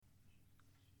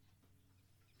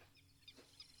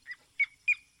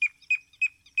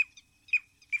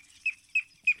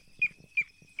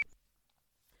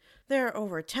There are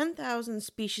over 10,000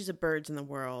 species of birds in the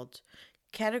world,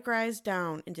 categorized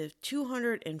down into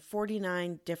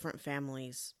 249 different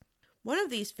families. One of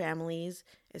these families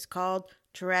is called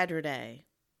Pteridridae.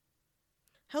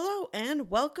 Hello and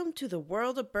welcome to the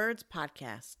World of Birds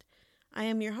podcast. I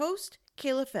am your host,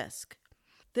 Kayla Fisk.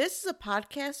 This is a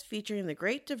podcast featuring the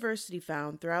great diversity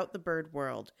found throughout the bird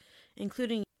world,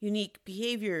 including unique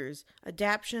behaviors,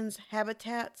 adaptations,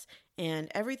 habitats,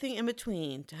 and everything in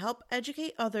between to help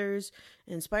educate others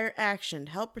and inspire action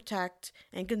to help protect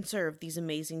and conserve these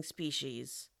amazing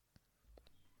species.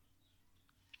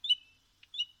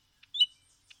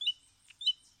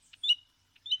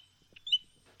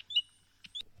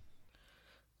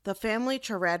 The family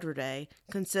Pteridridae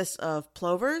consists of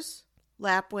plovers,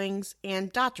 lapwings,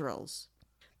 and dotterels.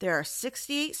 There are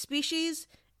 68 species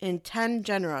and 10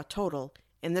 genera total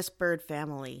in this bird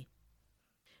family.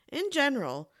 In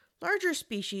general, larger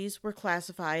species were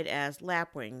classified as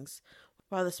lapwings,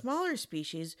 while the smaller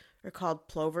species are called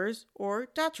plovers or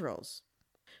dotterels.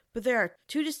 But there are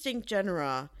two distinct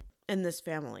genera in this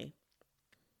family,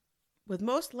 with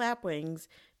most lapwings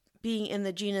being in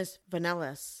the genus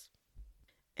Vanellus,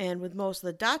 and with most of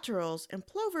the dotterels and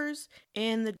plovers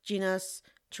in the genus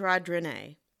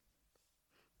Pteridrinae.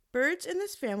 Birds in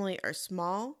this family are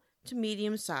small to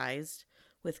medium-sized,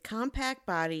 with compact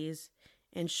bodies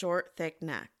and short, thick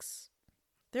necks.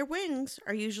 Their wings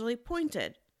are usually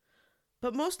pointed,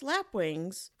 but most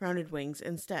lapwings rounded wings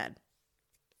instead.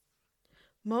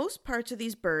 Most parts of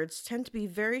these birds tend to be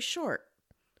very short,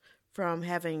 from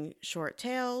having short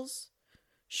tails,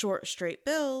 short straight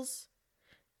bills,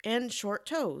 and short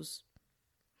toes.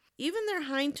 Even their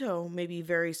hind toe may be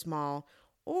very small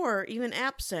or even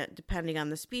absent depending on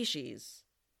the species.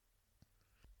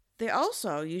 They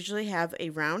also usually have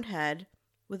a round head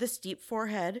with a steep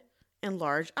forehead and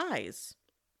large eyes.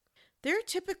 They're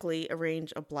typically a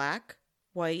range of black,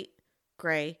 white,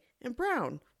 gray, and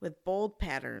brown with bold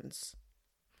patterns,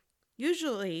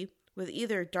 usually with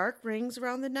either dark rings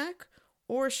around the neck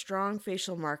or strong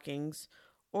facial markings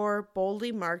or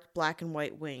boldly marked black and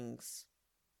white wings.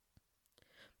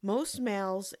 Most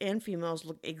males and females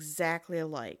look exactly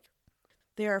alike.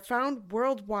 They are found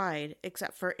worldwide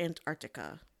except for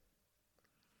Antarctica.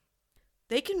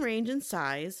 They can range in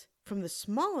size from the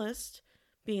smallest,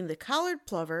 being the collared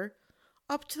plover,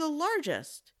 up to the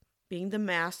largest, being the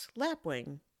masked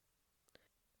lapwing.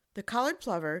 The collared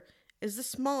plover is the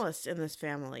smallest in this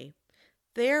family.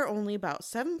 They are only about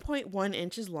 7.1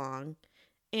 inches long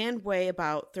and weigh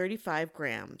about 35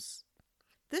 grams.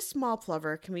 This small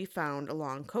plover can be found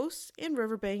along coasts and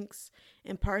riverbanks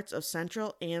in parts of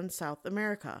Central and South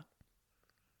America.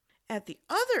 At the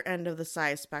other end of the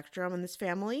size spectrum in this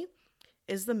family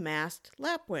is the masked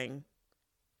lapwing.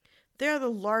 They are the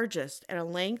largest at a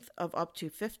length of up to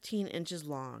 15 inches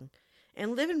long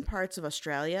and live in parts of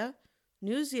Australia,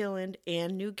 New Zealand,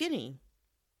 and New Guinea.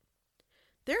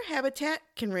 Their habitat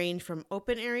can range from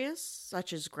open areas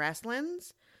such as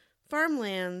grasslands,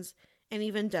 farmlands, and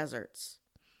even deserts.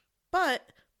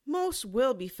 But most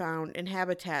will be found in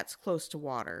habitats close to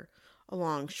water,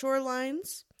 along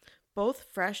shorelines, both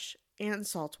fresh and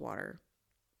saltwater.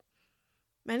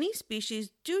 Many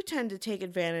species do tend to take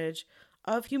advantage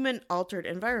of human-altered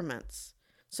environments,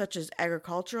 such as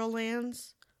agricultural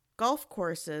lands, golf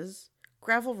courses,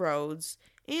 gravel roads,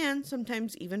 and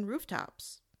sometimes even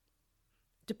rooftops.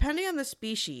 Depending on the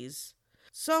species,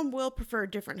 some will prefer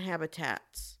different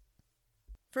habitats.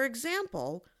 For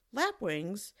example,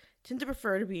 lapwings tend to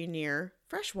prefer to be near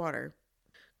freshwater.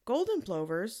 Golden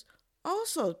plovers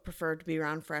also prefer to be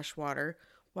around freshwater,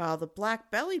 while the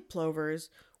black-bellied plovers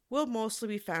will mostly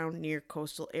be found near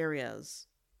coastal areas.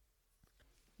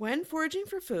 When foraging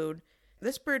for food,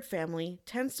 this bird family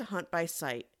tends to hunt by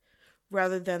sight,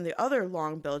 rather than the other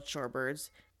long-billed shorebirds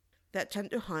that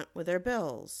tend to hunt with their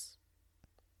bills.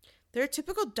 Their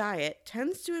typical diet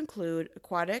tends to include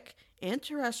aquatic and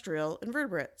terrestrial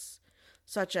invertebrates,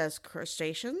 such as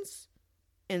crustaceans,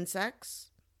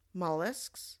 insects,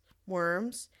 mollusks,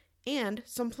 worms, and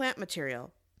some plant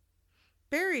material.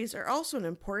 Berries are also an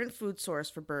important food source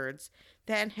for birds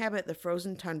that inhabit the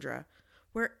frozen tundra,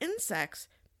 where insects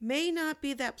may not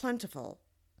be that plentiful.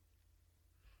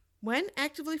 When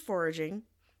actively foraging,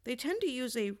 they tend to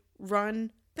use a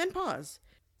run, then pause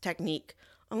technique,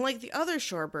 unlike the other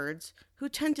shorebirds who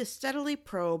tend to steadily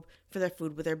probe for their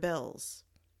food with their bills.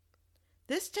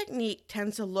 This technique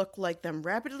tends to look like them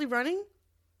rapidly running,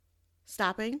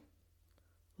 stopping,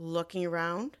 looking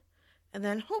around, and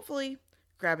then hopefully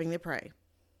grabbing their prey.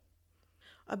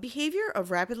 A behavior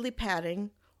of rapidly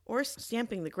patting or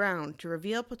stamping the ground to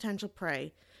reveal potential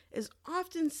prey is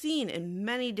often seen in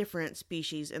many different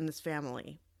species in this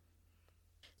family.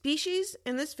 Species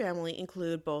in this family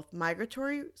include both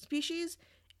migratory species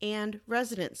and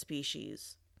resident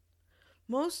species.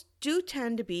 Most do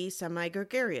tend to be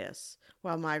semi-gregarious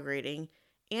while migrating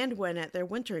and when at their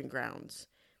wintering grounds,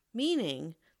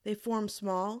 meaning they form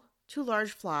small to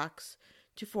large flocks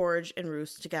to forage and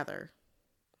roost together.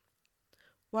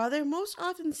 While they're most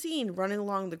often seen running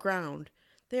along the ground,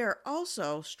 they are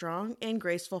also strong and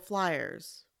graceful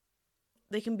flyers.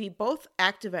 They can be both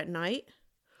active at night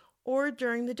or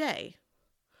during the day.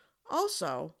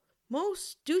 Also,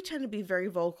 most do tend to be very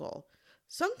vocal.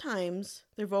 Sometimes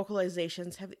their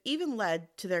vocalizations have even led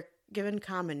to their given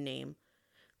common name.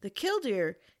 The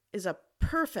killdeer is a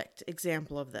perfect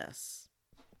example of this.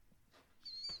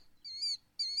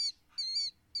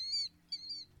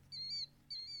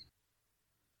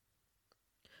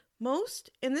 Most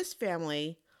in this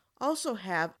family also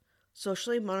have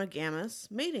socially monogamous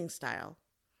mating style.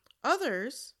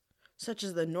 Others, such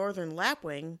as the northern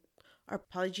lapwing, are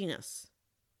polygynous,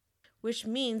 which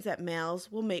means that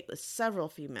males will mate with several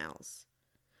females.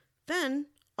 Then,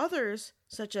 others,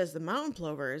 such as the mountain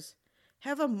plovers,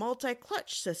 have a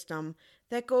multi-clutch system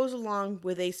that goes along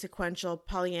with a sequential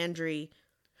polyandry,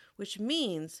 which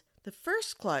means the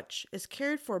first clutch is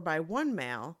cared for by one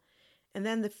male, and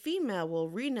then the female will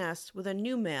re-nest with a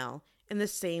new male in the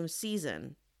same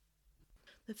season.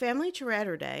 The family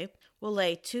Charadridae will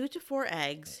lay 2 to 4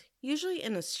 eggs, usually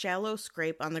in a shallow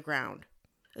scrape on the ground.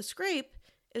 A scrape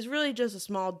is really just a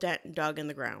small dent dug in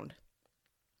the ground.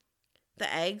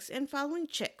 The eggs and following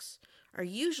chicks are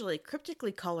usually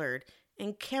cryptically colored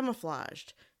and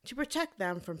camouflaged to protect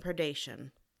them from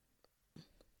predation.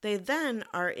 They then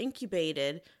are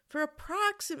incubated for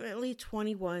approximately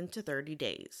 21 to 30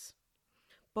 days.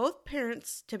 Both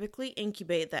parents typically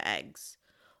incubate the eggs,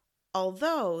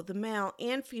 although the male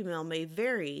and female may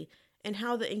vary in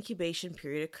how the incubation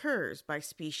period occurs by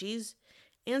species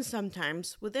and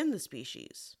sometimes within the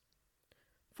species.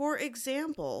 For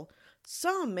example,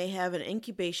 some may have an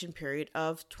incubation period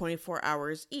of 24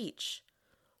 hours each,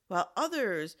 while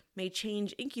others may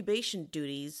change incubation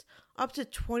duties up to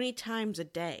 20 times a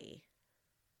day.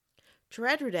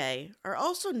 Charadridae are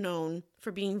also known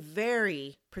for being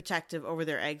very protective over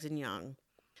their eggs and young.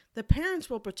 The parents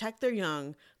will protect their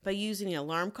young by using an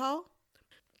alarm call,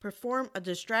 perform a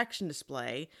distraction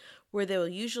display where they will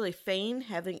usually feign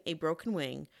having a broken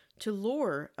wing to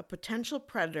lure a potential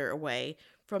predator away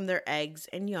from their eggs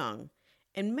and young,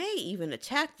 and may even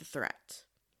attack the threat.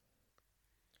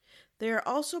 They are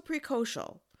also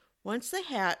precocial. Once they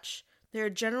hatch, they are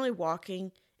generally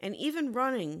walking and even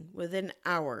running within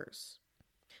hours.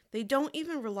 They don't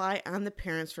even rely on the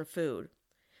parents for food.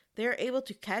 They are able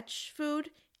to catch food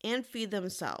and feed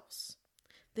themselves.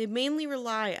 They mainly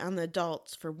rely on the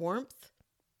adults for warmth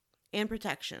and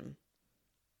protection.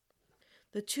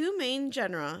 The 2 main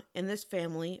genera in this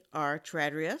family are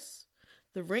Charadrius,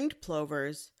 the ringed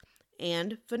plovers,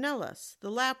 and Vanellus, the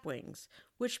lapwings,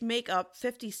 which make up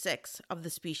 56 of the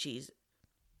species.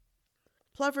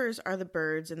 Plovers are the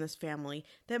birds in this family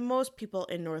that most people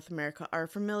in North America are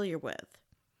familiar with.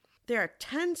 There are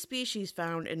 10 species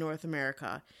found in North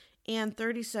America and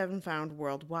 37 found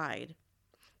worldwide.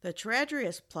 The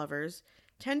Charadrius plovers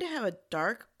tend to have a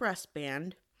dark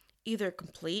breastband, either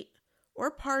complete or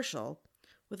partial,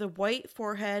 with a white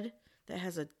forehead that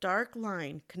has a dark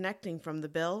line connecting from the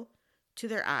bill to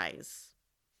their eyes.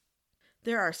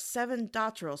 There are 7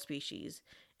 dotterel species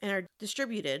and are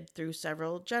distributed through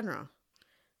several genera.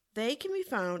 They can be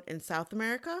found in South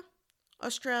America,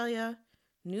 Australia,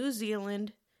 New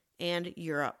Zealand, and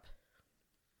Europe.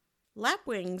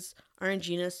 Lapwings are in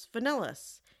genus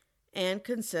Vanellus and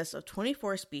consist of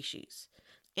 24 species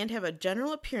and have a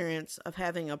general appearance of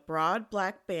having a broad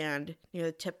black band near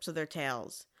the tips of their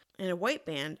tails, and a white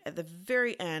band at the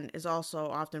very end is also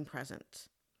often present.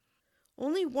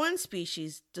 Only one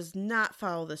species does not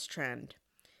follow this trend,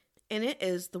 and it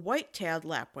is the white-tailed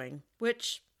lapwing,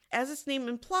 which, as its name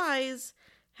implies,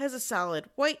 has a solid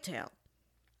white tail.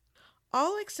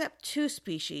 All except 2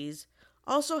 species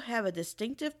also have a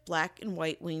distinctive black and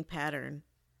white wing pattern.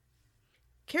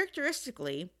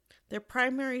 Characteristically, their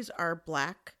primaries are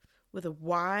black with a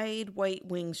wide white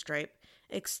wing stripe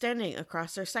extending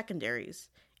across their secondaries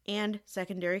and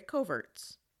secondary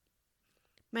coverts.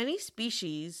 Many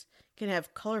species can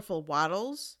have colorful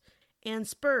wattles and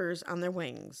spurs on their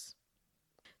wings.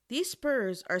 These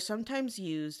spurs are sometimes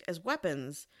used as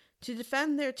weapons to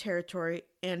defend their territory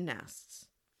and nests.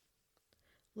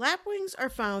 Lapwings are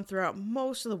found throughout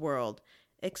most of the world,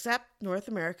 except North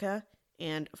America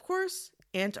and, of course,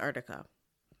 Antarctica.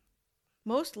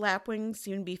 Most lapwings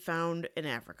seem to be found in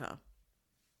Africa.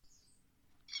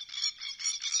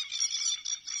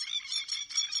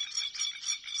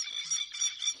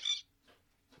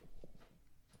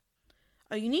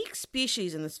 A unique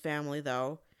species in this family,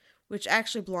 though, which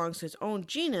actually belongs to its own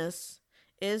genus,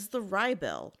 is the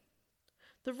wrybill.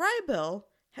 The wrybill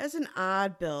has an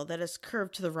odd bill that is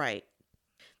curved to the right.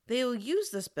 They will use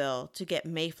this bill to get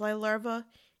mayfly larvae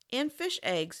and fish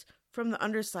eggs from the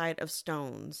underside of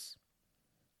stones.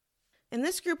 In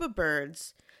this group of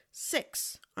birds,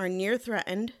 6 are near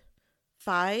threatened,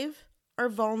 5 are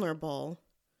vulnerable,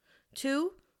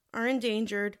 2 are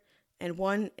endangered, and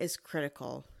 1 is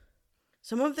critical.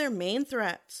 Some of their main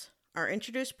threats are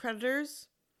introduced predators,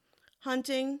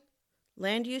 hunting,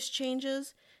 land use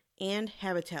changes, and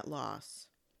habitat loss.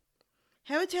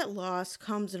 Habitat loss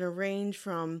comes in a range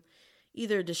from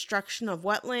either destruction of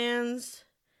wetlands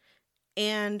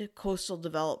and coastal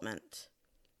development.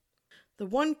 The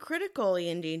one critically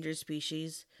endangered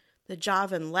species, the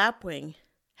Javan lapwing,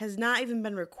 has not even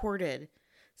been recorded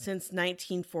since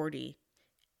 1940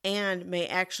 and may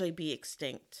actually be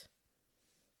extinct.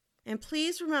 And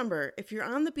please remember, if you're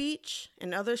on the beach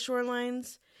and other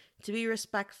shorelines, to be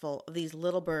respectful of these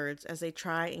little birds as they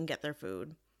try and get their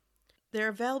food. Their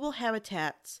available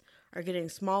habitats are getting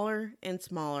smaller and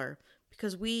smaller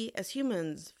because we, as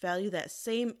humans, value that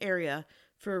same area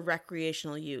for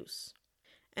recreational use.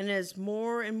 And as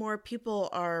more and more people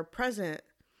are present,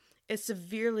 it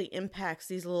severely impacts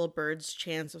these little birds'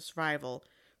 chance of survival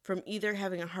from either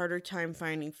having a harder time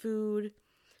finding food,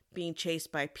 being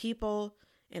chased by people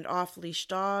and off-leash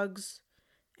dogs,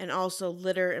 and also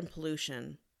litter and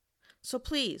pollution. So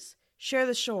please, share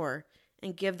the shore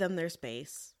and give them their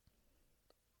space.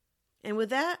 And with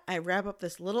that, I wrap up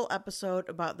this little episode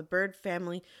about the bird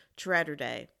family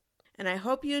Turridae. And I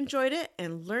hope you enjoyed it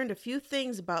and learned a few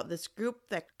things about this group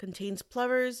that contains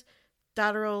plovers,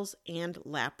 dotterels, and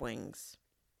lapwings.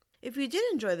 If you did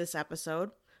enjoy this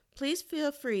episode, please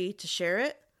feel free to share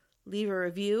it, leave a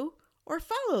review, or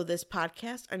follow this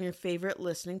podcast on your favorite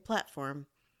listening platform.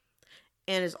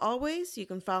 And as always, you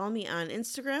can follow me on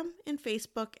Instagram and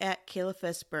Facebook at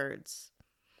KaylaFistBirds.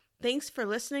 Thanks for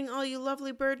listening, all you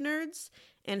lovely bird nerds,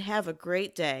 and have a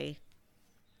great day.